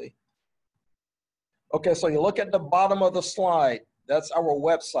 hopefully. Okay, so you look at the bottom of the slide, that's our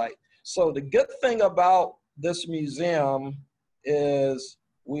website. So the good thing about this museum is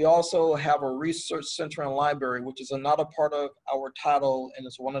we also have a research center and library, which is another part of our title, and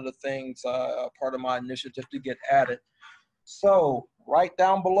it's one of the things, part of my initiative to get added. So right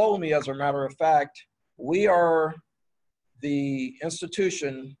down below me, as a matter of fact, we are the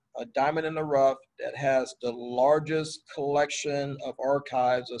institution, a diamond in the rough, that has the largest collection of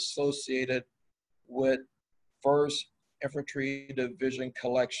archives associated with 1st Infantry Division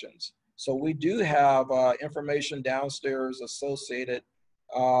collections. So we do have information downstairs associated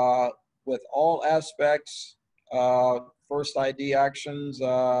with all aspects, first ID actions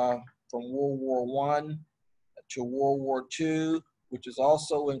from World War I to World War II, which is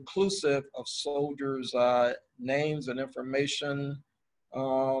also inclusive of soldiers' names and information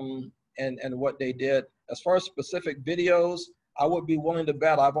and what they did. As far as specific videos, I would be willing to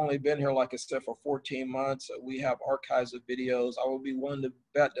bet, I've only been here, like I said, for 14 months. We have archives of videos. I would be willing to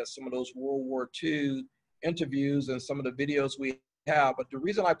bet that some of those World War II interviews and some of the videos we have. But the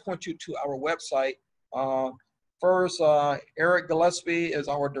reason I point you to our website, first, Eric Gillespie is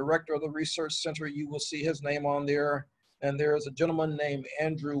our director of the research center. You will see his name on there. And there's a gentleman named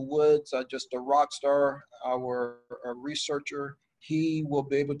Andrew Woods, just a rock star, our researcher. He will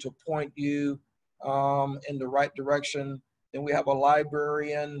be able to point you in the right direction. Then we have a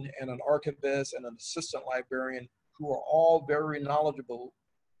librarian and an archivist and an assistant librarian who are all very knowledgeable.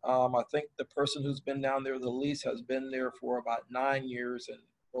 I think the person who's been down there the least has been there for about 9 years, and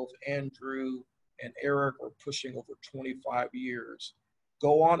both Andrew and Eric are pushing over 25 years.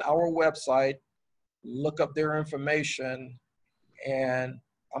 Go on our website, look up their information, and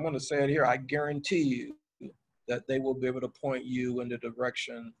I'm going to say it here, I guarantee you that they will be able to point you in the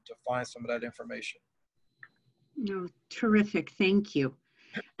direction to find some of that information. No, terrific, thank you.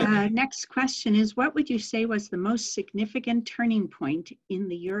 Next question is, what would you say was the most significant turning point in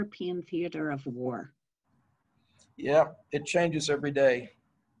the European theater of war? Yeah, it changes every day.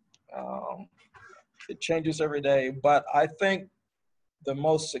 It changes every day, but I think the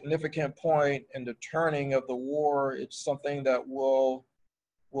most significant point in the turning of the war, it's something that will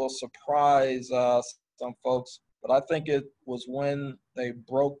surprise some folks, but I think it was when they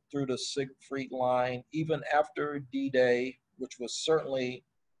broke through the Siegfried Line, even after D-Day, which was certainly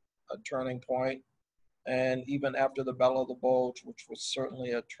a turning point, and even after the Battle of the Bulge, which was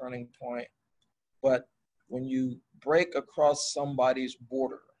certainly a turning point. But when you break across somebody's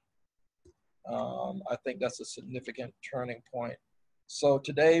border, I think that's a significant turning point. So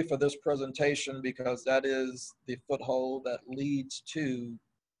today for this presentation, because that is the foothold that leads to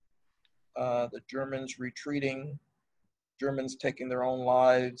the Germans retreating, Germans taking their own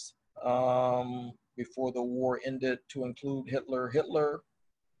lives before the war ended, to include Hitler. Hitler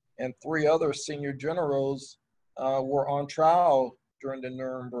and 3 other senior generals were on trial during the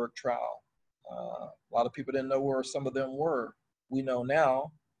Nuremberg trial. A lot of people didn't know where some of them were. We know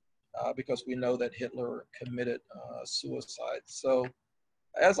now because we know that Hitler committed suicide. So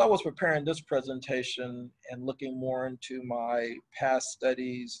as I was preparing this presentation and looking more into my past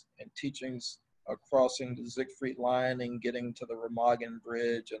studies and teachings of crossing the Siegfried Line and getting to the Remagen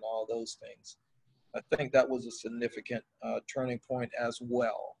Bridge and all those things, I think that was a significant turning point as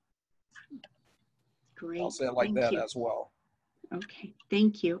well. Great. I'll say it like that as well. Okay,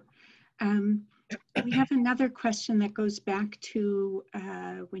 thank you. We have another question that goes back to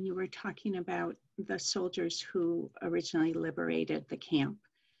when you were talking about the soldiers who originally liberated the camp.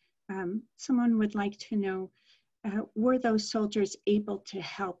 Someone would like to know, were those soldiers able to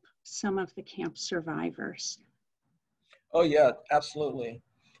help some of the camp survivors? Oh yeah, absolutely.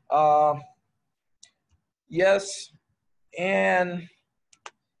 Yes, and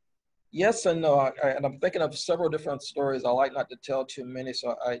yes and no. And I'm thinking of several different stories. I like not to tell too many,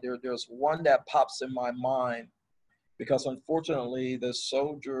 so there's one that pops in my mind, because unfortunately this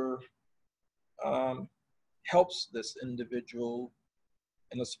soldier helps this individual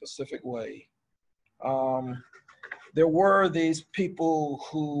in a specific way. There were these people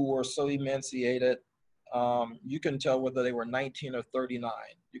who were so emaciated, you can tell whether they were 19 or 39.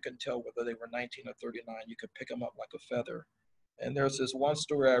 You can tell whether they were 19 or 39. You could pick them up like a feather. And there's this one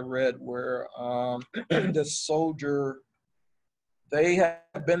story I read where this soldier, they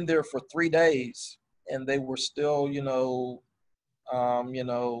had been there for 3 days and they were still,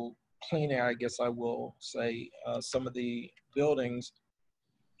 cleaning, I guess I will say, some of the buildings.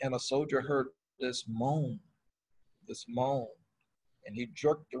 And a soldier heard this moan, and he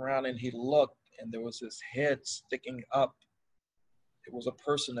jerked around and he looked, and there was his head sticking up. It was a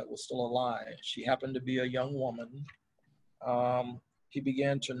person that was still alive. She happened to be a young woman. He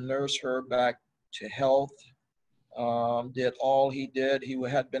began to nurse her back to health, did all he did. He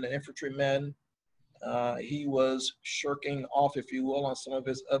had been an infantryman. He was shirking off, if you will, on some of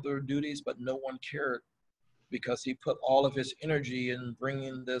his other duties, but no one cared, because he put all of his energy in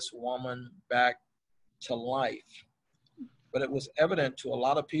bringing this woman back to life. But it was evident to a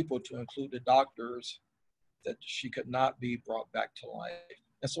lot of people, to include the doctors, that she could not be brought back to life.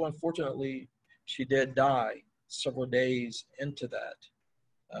 And so unfortunately, she did die several days into that.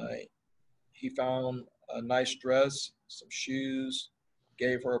 He found a nice dress, some shoes,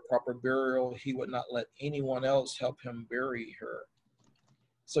 gave her a proper burial. He would not let anyone else help him bury her.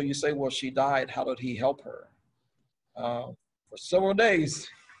 So you say, well, she died. How did he help her? For several days.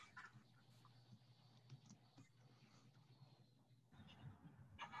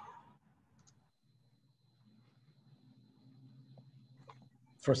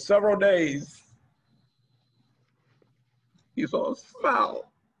 For several days, he saw a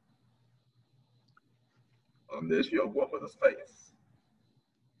smile on this young woman's face.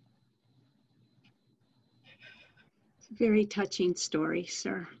 It's a very touching story,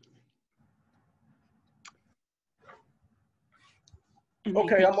 sir. And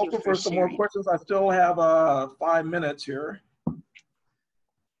okay, I'm open for some more questions. I still have 5 minutes here.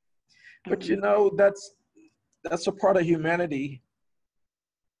 But that's a part of humanity.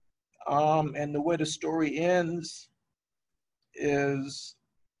 And the way the story ends is,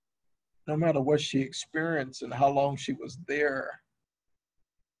 no matter what she experienced and how long she was there,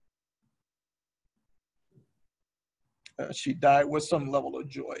 she died with some level of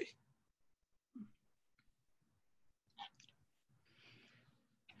joy.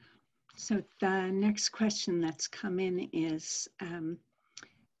 So the next question that's come in is,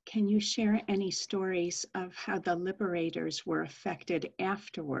 can you share any stories of how the liberators were affected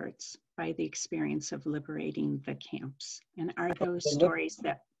afterwards by the experience of liberating the camps? And are those stories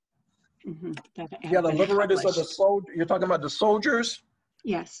that, that have the been liberators published? of the soldiers, you're talking about the soldiers?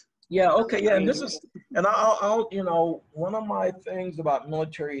 Yes. Yeah, okay, yeah, and this is And you know, one of my things about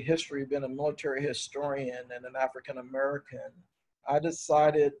military history, being a military historian and an African American, I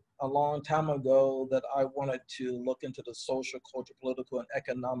decided a long time ago that I wanted to look into the social, cultural, political, and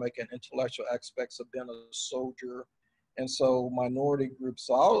economic and intellectual aspects of being a soldier. And so minority groups.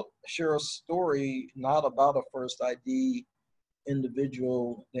 So I'll share a story not about a first ID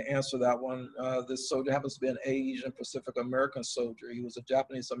individual to answer that one. This soldier happens to be an Asian Pacific American soldier. He was a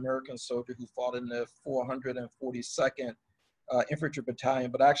Japanese American soldier who fought in the 442nd Infantry Battalion,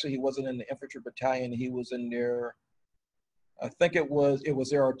 but actually he wasn't in the Infantry Battalion. He was in their, I think it was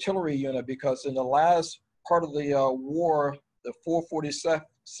their artillery unit, because in the last part of the war, the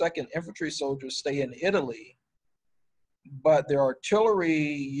 442nd Infantry soldiers stay in Italy, but their artillery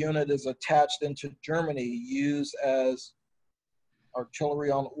unit is attached into Germany, used as artillery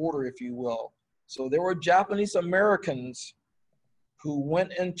on order, if you will. So there were Japanese Americans who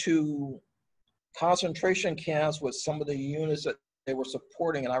went into concentration camps with some of the units that they were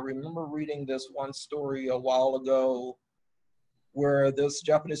supporting. And I remember reading this one story a while ago where this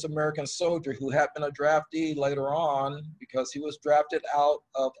Japanese American soldier, who had been a draftee later on because he was drafted out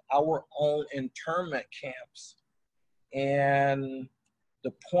of our own internment camps, and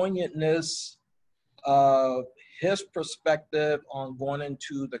the poignantness of his perspective on going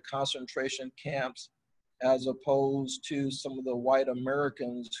into the concentration camps as opposed to some of the white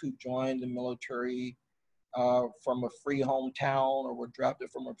Americans who joined the military from a free hometown or were drafted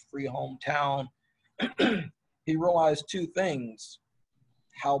from a free hometown. He realized two things: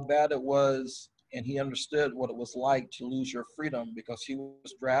 how bad it was, and he understood what it was like to lose your freedom because he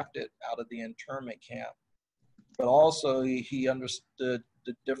was drafted out of the internment camp. But also he understood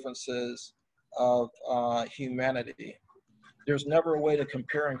the differences of humanity. There's never a way to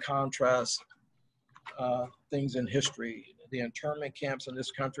compare and contrast things in history. The internment camps in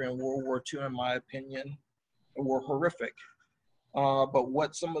this country in World War II, in my opinion, were horrific. But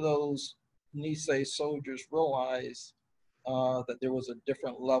what some of those Nisei soldiers realized, that there was a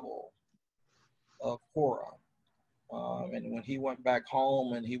different level of horror. And when he went back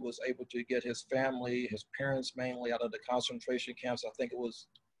home and he was able to get his family, his parents mainly, out of the concentration camps, I think it was,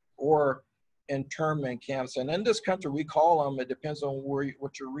 or internment camps. And in this country, we call them, it depends on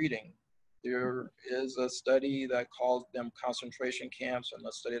what you're reading. There is a study that calls them concentration camps and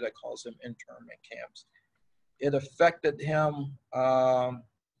a study that calls them internment camps. It affected him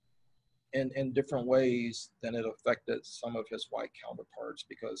in different ways than it affected some of his white counterparts,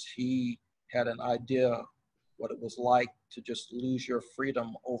 because he had an idea what it was like to just lose your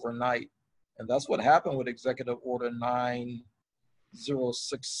freedom overnight. And that's what happened with Executive Order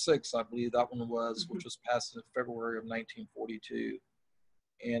 9066, I believe that one was, which was passed in February of 1942.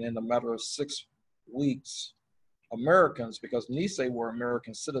 And in a matter of 6 weeks, Americans, because Nisei were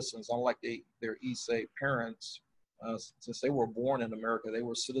American citizens, unlike their Issei parents, since they were born in America, they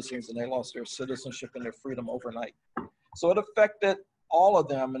were citizens and they lost their citizenship and their freedom overnight. So it affected all of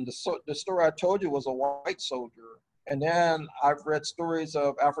them. And the story I told you was a white soldier. And then I've read stories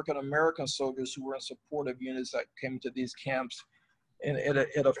of African-American soldiers who were in supportive units that came to these camps. And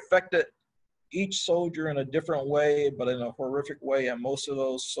it affected each soldier in a different way, but in a horrific way. And most of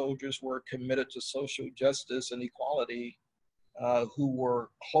those soldiers were committed to social justice and equality, who were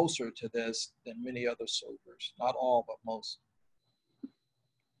closer to this than many other soldiers. Not all, but most.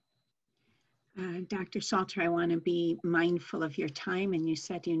 Dr. Salter, I want to be mindful of your time, and you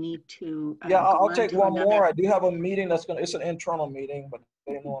said you need to yeah, I'll take one another. more. I do have a meeting that's going to, it's an internal meeting, but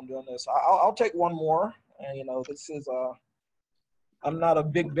they know I'm doing this. I'll take one more. And, you know, this is, I'm not a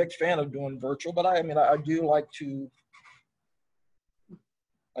big fan of doing virtual, but I do like to,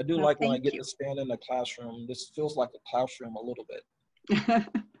 like when I get to stand in the classroom. This feels like a classroom a little bit.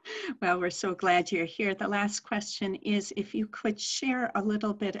 Well, we're so glad you're here. The last question is if you could share a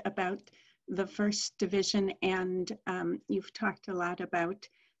little bit about the 1st Division, and you've talked a lot about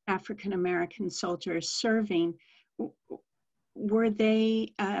African-American soldiers serving. Were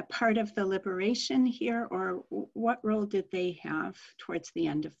they part of the liberation here, or what role did they have towards the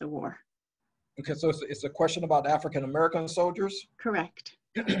end of the war? Okay, so it's a question about African-American soldiers? Correct.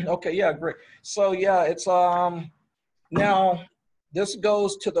 Okay, yeah, great. So yeah, it's, now this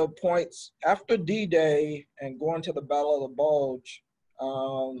goes to the points after D-Day and going to the Battle of the Bulge.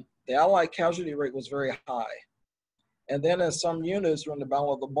 The Allied casualty rate was very high. And then in some units during the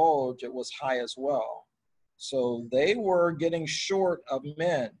Battle of the Bulge, it was high as well. So they were getting short of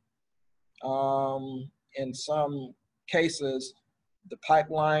men. In some cases, the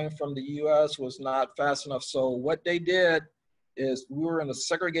pipeline from the US was not fast enough. So what they did is, we were in a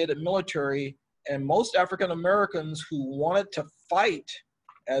segregated military, and most African Americans who wanted to fight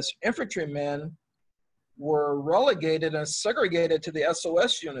as infantrymen were relegated and segregated to the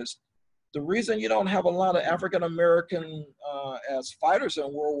SOS units. The reason you don't have a lot of African American as fighters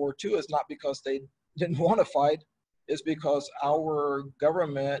in World War II is not because they didn't want to fight, it's because our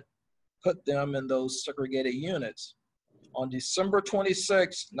government put them in those segregated units. On December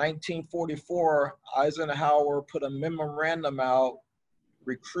 26, 1944, Eisenhower put a memorandum out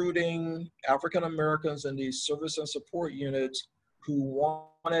recruiting African Americans in these service and support units who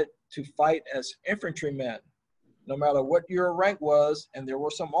wanted to fight as infantrymen. No matter what your rank was, and there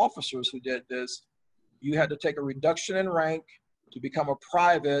were some officers who did this, you had to take a reduction in rank to become a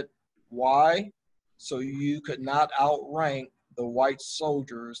private. Why? So you could not outrank the white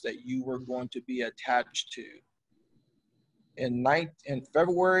soldiers that you were going to be attached to. In January and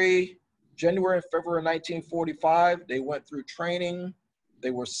February 1945, they went through training.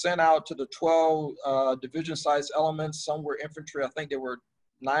 They were sent out to the 12 division-sized elements. Some were infantry. I think there were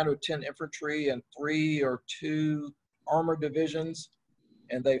 9 or 10 infantry and 3 or 2 armored divisions,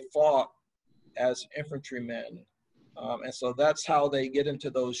 and they fought as infantrymen. And so that's how they get into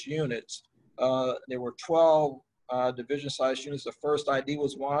those units. There were 12 division-sized units. The first ID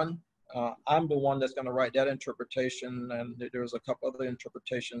was one. I'm the one that's going to write that interpretation, and there's a couple other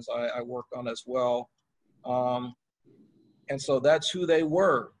interpretations I work on as well. And so that's who they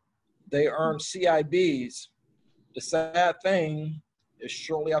were. They earned CIBs. The sad thing is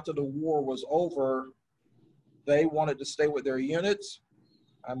shortly after the war was over, they wanted to stay with their units.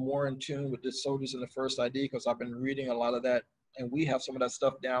 I'm more in tune with the soldiers in the first ID because I've been reading a lot of that, and we have some of that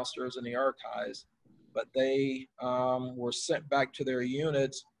stuff downstairs in the archives. But they were sent back to their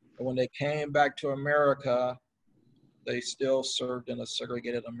units, and when they came back to America, they still served in a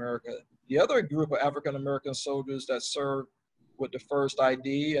segregated America. The other group of African American soldiers that served with the first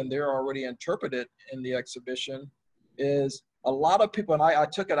ID, and they're already interpreted in the exhibition, is a lot of people, and I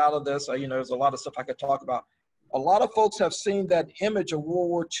took it out of this, there's a lot of stuff I could talk about. A lot of folks have seen that image of World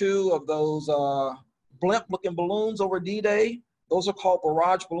War II of those blimp-looking balloons over D-Day. Those are called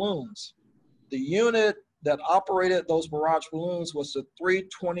barrage balloons. The unit that operated those barrage balloons was the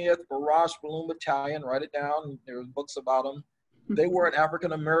 320th Barrage Balloon Battalion. Write it down, there's books about them. They were an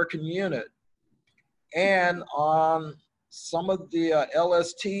African-American unit. And on some of the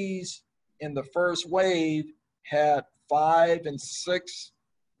LSTs in the first wave had 5 and 6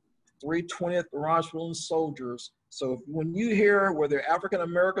 320th Barrage Balloon soldiers. So when you hear were there African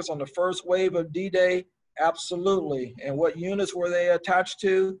Americans on the first wave of D-Day, absolutely. And what units were they attached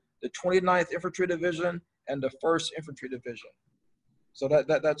to? The 29th Infantry Division and the 1st Infantry Division. So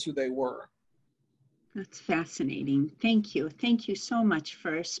that's who they were. That's fascinating. Thank you. Thank you so much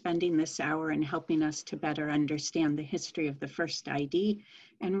for spending this hour and helping us to better understand the history of the first ID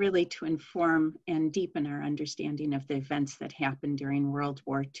and really to inform and deepen our understanding of the events that happened during World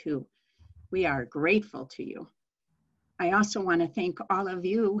War II. We are grateful to you. I also want to thank all of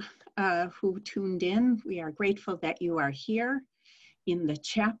you who tuned in. We are grateful that you are here. In the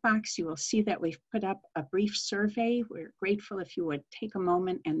chat box, you will see that we've put up a brief survey. We're grateful if you would take a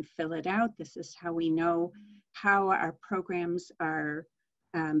moment and fill it out. This is how we know how our programs are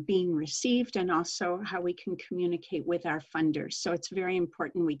being received and also how we can communicate with our funders. So it's very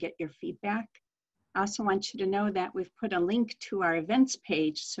important we get your feedback. I also want you to know that we've put a link to our events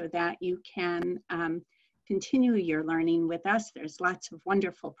page so that you can continue your learning with us. There's lots of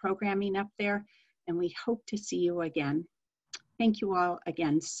wonderful programming up there, and we hope to see you again. Thank you all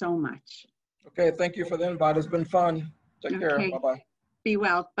again so much. Okay, thank you for the invite. It's been fun. Take care. Bye-bye. Be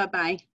well. Bye-bye.